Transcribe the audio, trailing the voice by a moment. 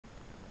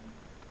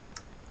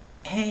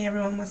Hey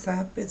everyone, what's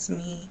up? It's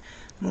me,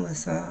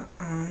 Melissa.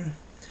 I'm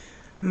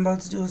about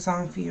to do a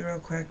song for you real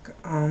quick.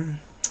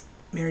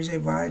 Mary J.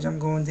 Blige, I'm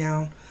going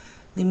down.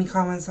 Leave me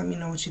comments, let me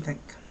know what you think.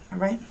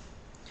 Alright?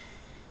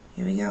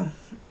 Here we go.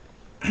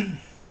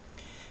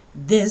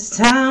 This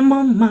time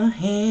on my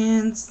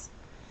hands,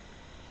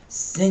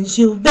 since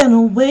you've been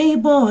away,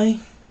 boy,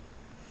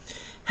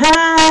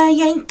 I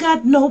ain't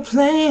got no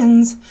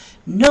plans.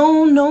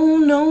 No, no,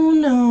 no,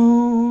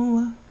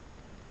 no.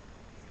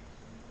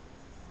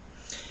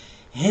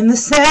 And the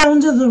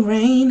sound of the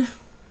rain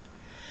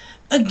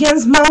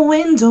against my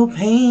window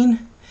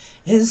pane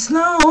is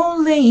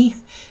slowly,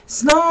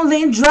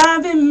 slowly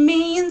driving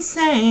me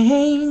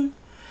insane.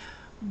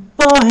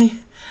 Boy,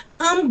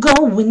 I'm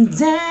going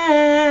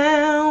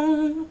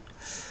down.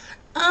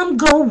 I'm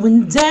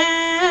going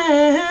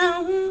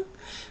down.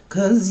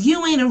 'Cause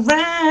you ain't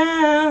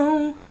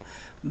around.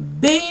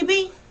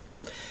 Baby,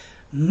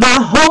 my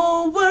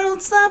whole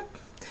world's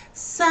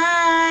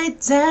upside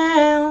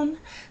down.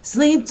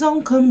 Sleep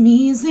don't come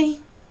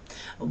easy.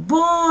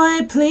 Boy,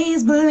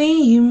 please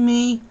believe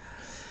me.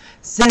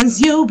 Since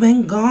you've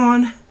been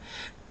gone,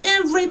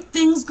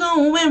 everything's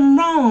going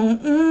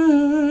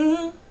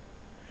wrong.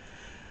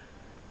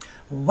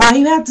 Why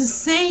you have to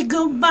say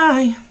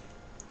goodbye?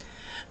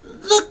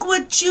 Look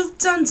what you've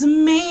done to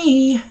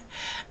me.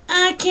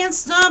 I can't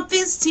stop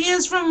these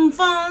tears from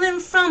falling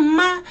from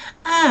my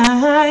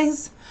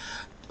eyes.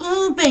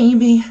 Ooh,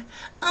 baby,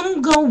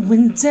 I'm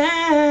going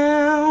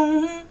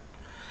down.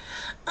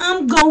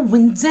 I'm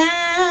going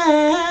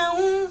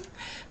down.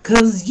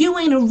 'Cause you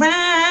ain't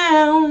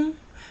around.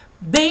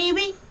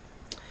 Baby,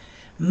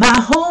 my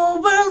whole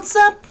world's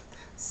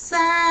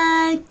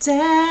upside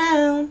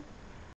down.